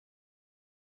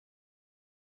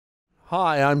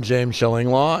Hi, I'm James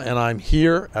Shillinglaw, and I'm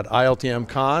here at ILTM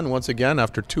Con once again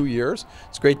after 2 years.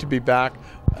 It's great to be back.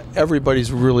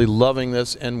 Everybody's really loving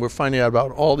this, and we're finding out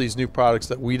about all these new products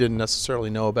that we didn't necessarily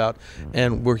know about.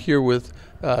 And we're here with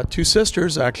two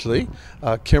sisters, actually,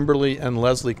 Kimberly and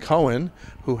Leslie Cohen,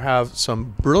 who have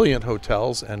some brilliant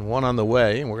hotels and one on the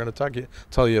way, and we're going to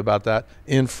tell you about that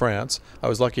in France. I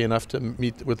was lucky enough to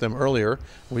meet with them earlier.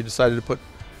 We decided to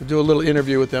do a little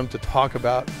interview with them to talk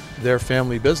about their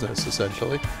family business,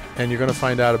 essentially. And you're going to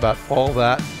find out about all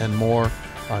that and more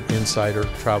on Insider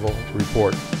Travel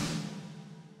Report.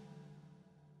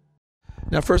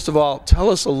 Now, first of all,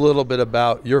 tell us a little bit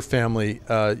about your family.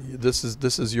 This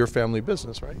is your family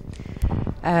business, right?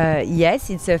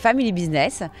 Yes, it's a family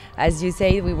business. As you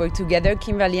say, we work together,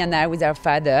 Kimberly and I, with our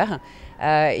father.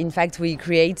 In fact, we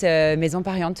create Maison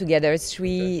Pariante together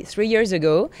three years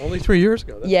ago. Only 3 years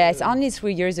ago? Yes, only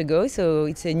 3 years ago. So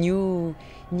it's a new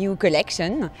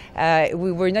collection.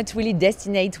 We were not really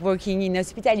destined working in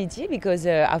hospitality because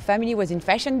our family was in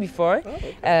fashion before. Oh,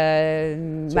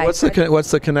 okay. So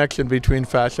what's the connection between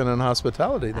fashion and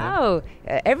hospitality then? Oh,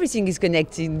 everything is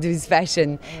connected with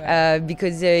fashion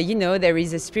because there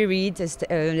is a spirit,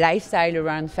 a lifestyle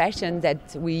around fashion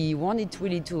that we wanted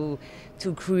really to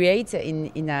create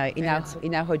in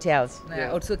our hotels.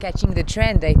 Also catching the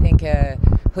trend, I think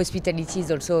hospitality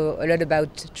is also a lot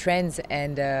about trends,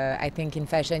 and I think in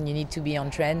fashion you need to be on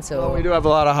trend. So well, we do have a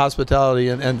lot of hospitality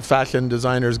and fashion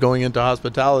designers going into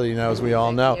hospitality now, as we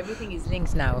all know. Everything is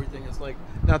linked now. Everything is linked.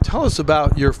 Now tell us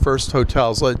about your first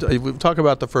hotels. We'll talk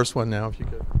about the first one now, if you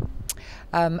could.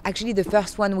 Actually, the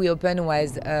first one we opened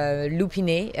was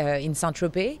Loupinet in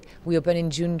Saint-Tropez. We opened in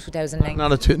June 2009.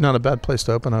 Not a bad place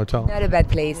to open a hotel. Not a bad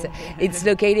place. It's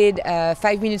located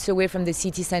 5 minutes away from the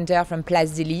city center, from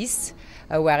Place des Lys,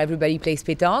 where everybody plays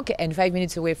pétanque, and 5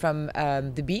 minutes away from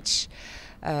the beach.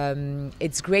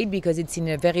 It's great because it's in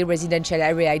a very residential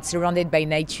area. It's surrounded by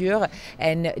nature,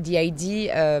 and the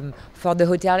idea for the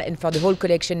hotel and for the whole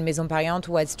collection Maison Pariante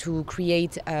was to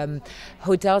create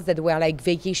hotels that were like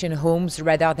vacation homes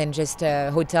rather than just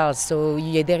hotels. So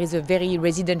there is a very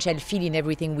residential feel in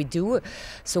everything we do.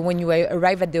 So when you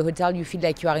arrive at the hotel, you feel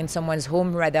like you are in someone's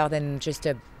home rather than just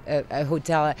a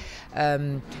hotel.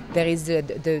 There is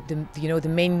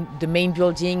the main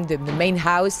building, the main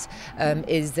house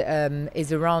is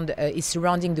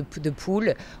surrounding the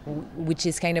pool, which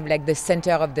is kind of like the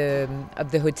center of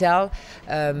the hotel,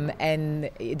 and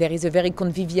there is a very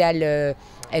convivial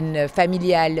and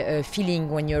familial feeling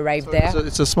when you arrive there.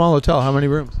 It's a small hotel. How many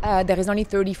rooms? There is only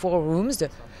 34 rooms.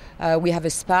 We have a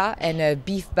spa and a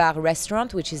beef bar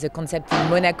restaurant, which is a concept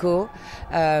from Monaco.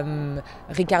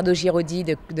 Ricardo Girodi,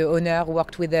 the owner,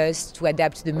 worked with us to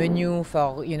adapt the menu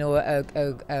for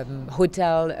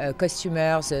hotel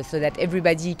customers, so that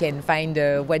everybody can find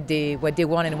what they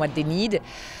want and what they need.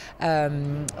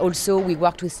 Also, we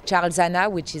worked with Charles Anna,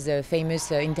 which is a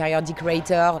famous interior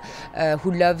decorator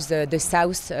who loves the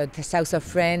south of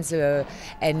France,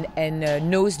 and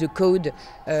knows the code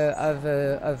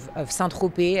of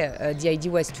Saint-Tropez. The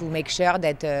idea was to make sure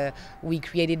that we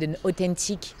created an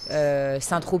authentic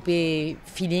Saint-Tropez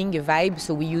feeling, a vibe.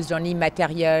 So we used only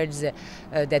materials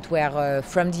that were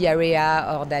from the area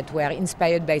or that were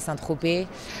inspired by Saint-Tropez,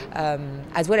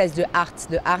 as well as the art.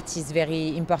 The art is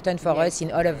very important for us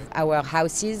in all of our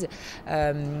houses.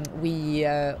 We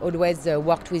always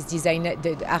worked with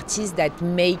the artists that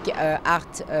make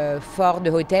art for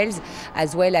the hotels,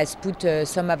 as well as put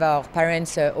some of our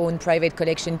parents' own private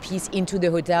collection piece into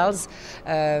the hotels.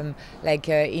 Like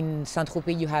in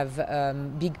Saint-Tropez, you have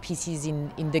big pieces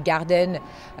in the garden,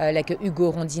 like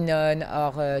Hugo Rondinon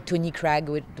or Tony Cragg,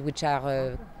 which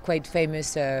are quite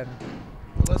famous.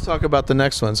 Let's talk about the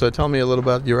next one. So tell me a little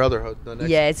about your other hotel.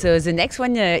 So the next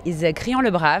one is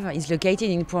Crillon-le-Brave. It's located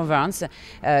in Provence,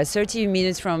 30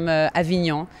 minutes from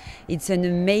Avignon. It's an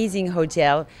amazing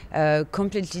hotel,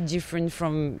 completely different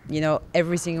from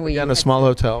everything we. Again, a small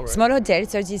hotel, right? Small hotel,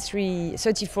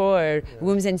 34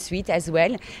 rooms and suites as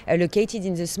well, located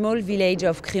in the small village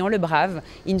of Crillon-le-Brave,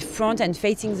 in front and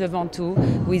facing the Ventoux,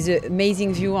 with an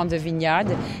amazing view on the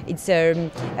vineyard. It's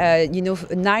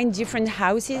 9 different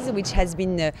houses which has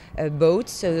been bought.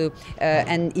 So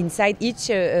and inside each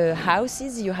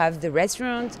houses you have the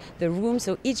restaurant, the room.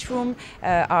 So each room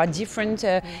are different,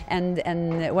 and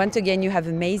once again you have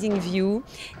amazing view,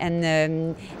 and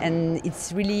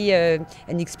it's really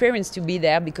an experience to be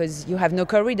there because you have no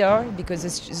corridor, because the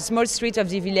small streets of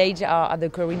the village are the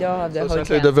corridor of the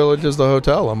hotel. The village is the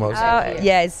hotel almost.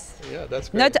 Yes. Yeah, that's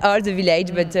great. Not all the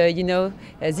village, but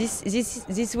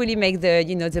this really makes the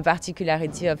the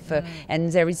particularity of,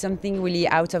 and there is something really really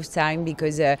out of time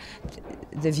because the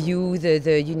view,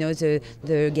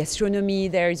 the gastronomy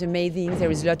there is amazing.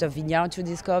 There is a lot of vineyard to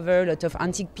discover, a lot of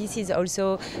antique pieces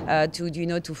also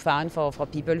to find for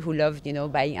people who love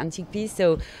buying antique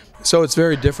pieces. So it's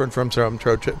very different from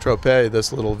Tropez,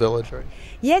 this little village, right?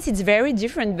 Yes, it's very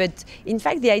different. But in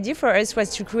fact, the idea for us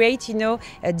was to create,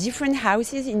 different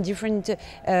houses in different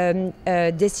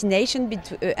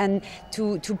destinations and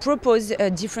to propose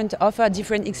offer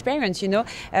different experience.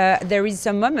 There is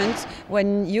some moments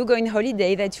when you go on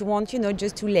holiday that you want,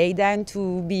 just to lay down,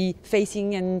 to be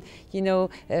facing an,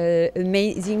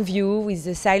 amazing view with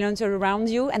the silence around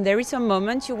you. And there is some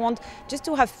moments you want just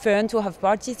to have fun, to have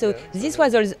parties. So this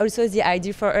was also the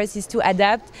idea for us, is to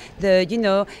adapt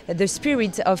the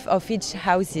spirit of each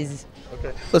houses.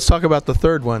 Okay. Let's talk about the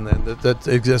third one then that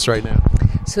exists right now.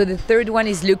 So the third one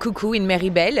is Le Coucou in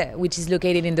Méribel, which is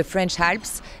located in the French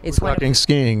Alps. We're talking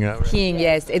skiing. Right? Skiing,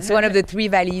 yes. It's one of the three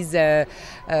valleys.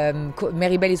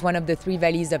 Méribel is one of the three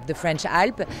valleys of the French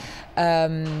Alps.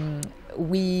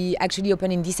 We actually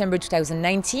opened in December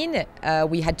 2019.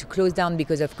 We had to close down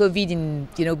because of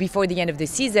COVID before the end of the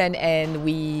season, and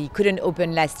we couldn't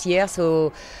open last year.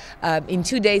 So in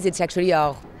 2 days, it's actually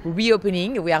our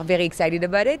reopening. We are very excited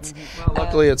about it. Well,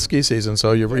 luckily, it's ski season,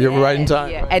 so you're right in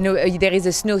time. Yeah. Right? And there is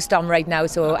a snowstorm right now,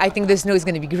 so I think the snow is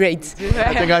going to be great.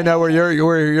 I think I know where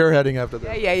you're heading after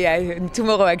that. Yeah.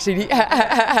 Tomorrow, actually.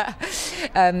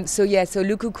 So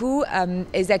Le Coucou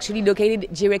is actually located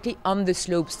directly on the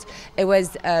slopes. It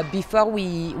was before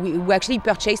we actually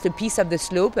purchased a piece of the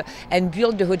slope and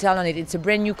built the hotel on it. It's a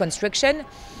brand new construction.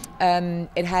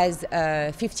 It has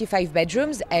 55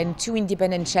 bedrooms and 2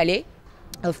 independent chalets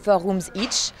of 4 rooms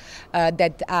each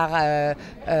that are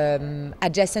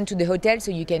adjacent to the hotel,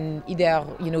 so you can either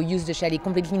use the chalet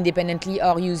completely independently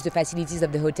or use the facilities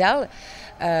of the hotel.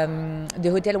 The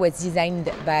hotel was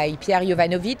designed by Pierre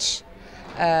Jovanovic.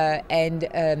 And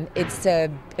it's a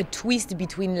twist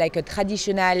between like a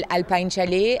traditional alpine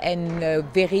chalet and a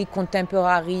very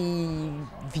contemporary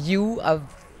view of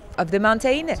the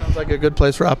mountain. Sounds like a good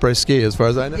place for après ski, as far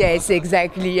as I know. Yes,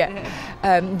 exactly.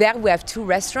 There we have 2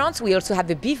 restaurants. We also have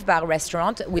a beef bar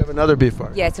restaurant. We have another beef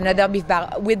bar. Yes, another beef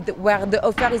bar where the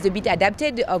offer is a bit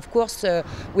adapted, of course,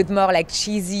 with more like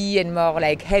cheesy and more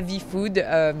like heavy food,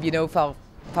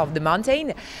 for the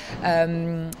mountain,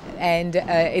 and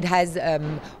it has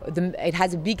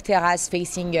a big terrace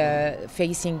facing the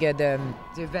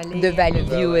valley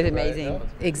view is amazing.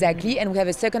 Exactly, and we have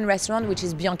a second restaurant which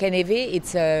is Biancaneve.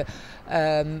 It's a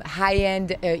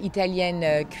high-end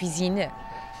Italian cuisine.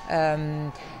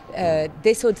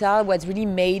 This hotel was really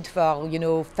made for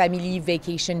family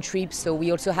vacation trips. So we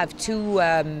also have 2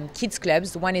 kids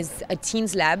clubs. One is a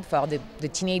teens lab for the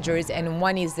teenagers, and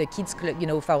one is the kids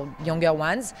club, for younger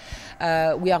ones.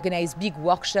 We organize big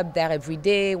workshop there every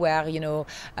day where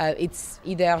it's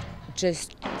either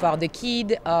just for the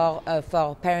kid or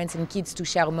for parents and kids to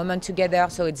share a moment together.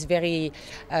 So it's very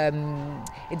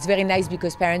nice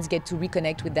because parents get to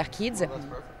reconnect with their kids.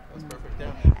 That's perfect.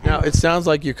 Yeah. Now it sounds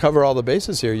like you cover all the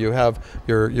bases here. You have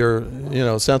your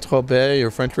Saint-Tropez,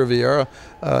 your French Riviera.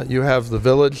 You have the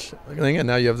village thing, and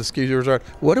now you have the ski resort.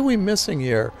 What are we missing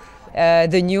here?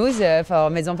 The news for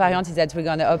Maison Variante is that we're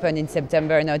going to open in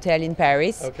September an hotel in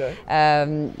Paris. Okay.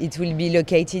 It will be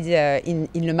located in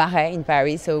Le Marais in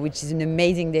Paris, which is an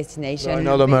amazing destination. So I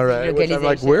know Le Marais. Which I'm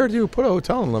like, where do you put a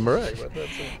hotel in Le Marais?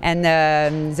 And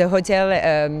the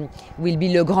hotel will be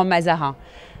Le Grand Mazarin.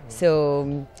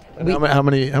 So. How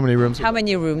many rooms? How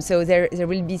many rooms? So there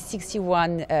will be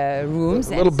 61 rooms.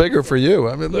 A little bigger for you.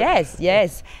 I mean,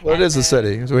 yes. Well, it is a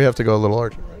city, so we have to go a little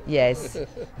larger. Right? Yes.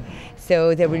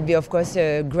 So there will be, of course,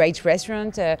 a great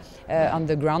restaurant on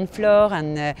the ground floor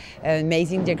and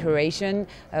amazing decoration.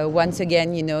 Once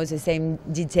again, the same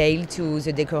detail to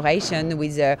the decoration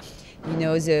with. The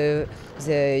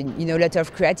lot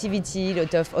of creativity,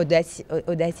 lot of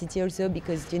audacity also,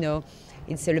 because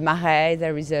it's Le Marais.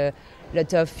 There is a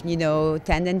lot of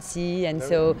tendency, and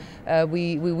so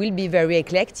we will be very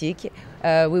eclectic.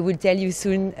 We will tell you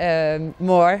soon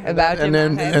more about it.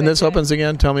 And this opens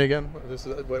again. Tell me again.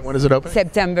 When does it open?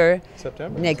 September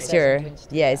next year.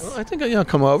 Yes. Well, I think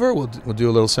come over. We'll do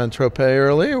a little Saint-Tropez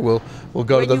early. We'll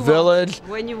go to the village.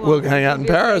 We'll hang out in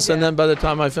Paris, and then by the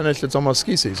time I finish, it's almost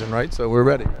ski season, right? So we're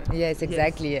ready. Yes,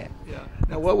 exactly. Yeah.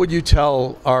 Now, what would you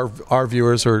tell our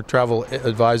viewers or travel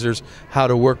advisors how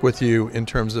to work with you in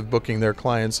terms of booking their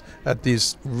clients at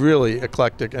these really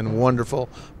eclectic and wonderful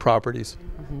properties?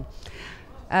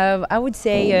 I would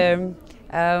say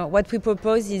What we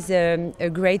propose is a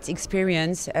great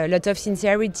experience, a lot of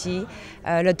sincerity,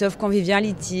 a lot of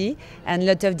conviviality, and a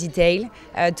lot of detail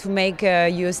to make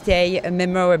your stay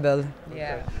memorable.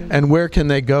 Yeah. And where can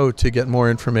they go to get more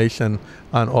information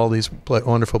on all these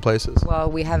wonderful places?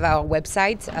 Well, we have our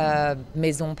website,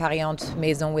 Maison Pariante,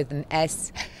 Maison with an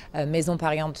S,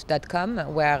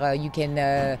 maisonpariante.com, where you can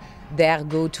there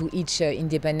go to each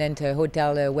independent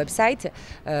hotel website,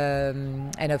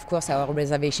 and of course our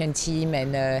reservation team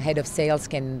and head of sales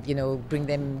can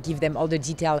give them all the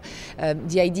detail.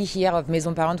 The idea here of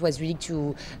Maison Pariante was really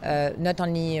to not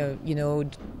only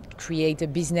create a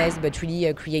business but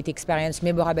really create experience,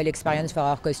 memorable experience for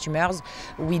our customers.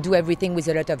 We do everything with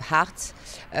a lot of heart,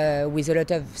 with a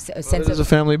lot of sense of... It's a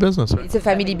family business, right? It's a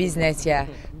family business, yeah.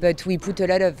 But we put a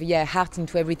lot of heart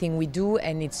into everything we do,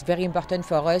 and it's very important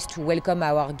for us to welcome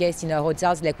our guests in our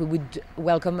hotels like we would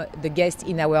welcome the guests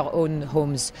in our own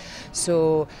homes.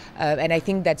 So, and I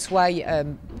think that's why a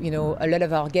lot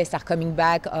of our guests are coming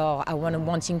back or are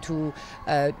wanting to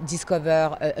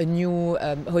discover a new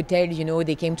hotel.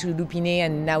 They came to Loupinet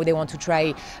and now they want to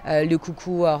try Le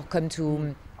Coucou or come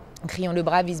to Crillon Le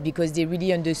Brave, is because they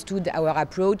really understood our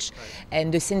approach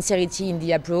and the sincerity in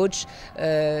the approach,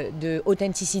 the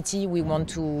authenticity we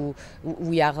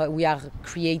are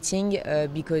creating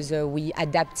because we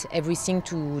adapt everything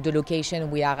to the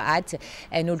location we are at,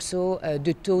 and also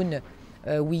the tone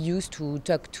we use to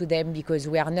talk to them, because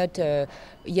we are not,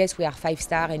 yes, we are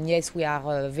 5-star, and yes, we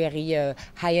are very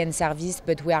high-end service,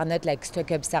 but we are not like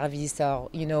stuck-up service, or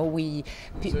we.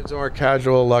 It's more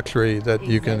casual luxury that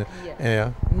you can.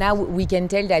 Yeah. Now we can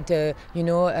tell that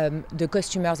the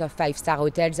customers of 5-star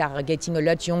hotels are getting a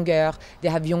lot younger. They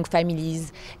have young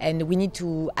families, and we need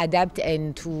to adapt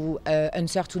and to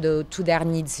answer to their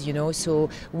needs.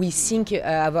 So we think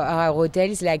our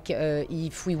hotels like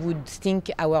if we would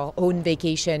think our own vacation.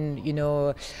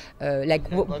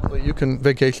 Luckily, you can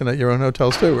vacation at your own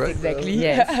hotels too, right? Exactly.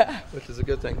 Yes. Which is a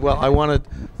good thing. Well, I want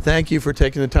to thank you for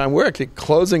taking the time. We're actually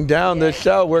closing down this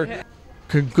show.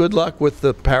 Good luck with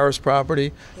the Paris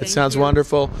property. It sounds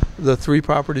wonderful. The 3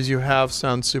 properties you have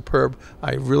sound superb.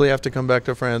 I really have to come back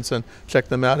to France and check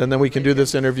them out, and then we can do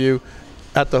this interview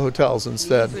at the hotels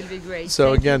instead. It will be great. So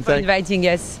thank again, you for inviting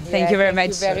us. Thank you very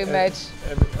much. Thank you very much.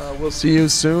 And we'll see you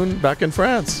soon back in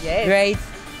France. Yes. Great.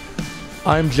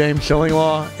 I'm James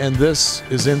Shillinglaw, and this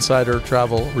is Insider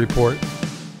Travel Report.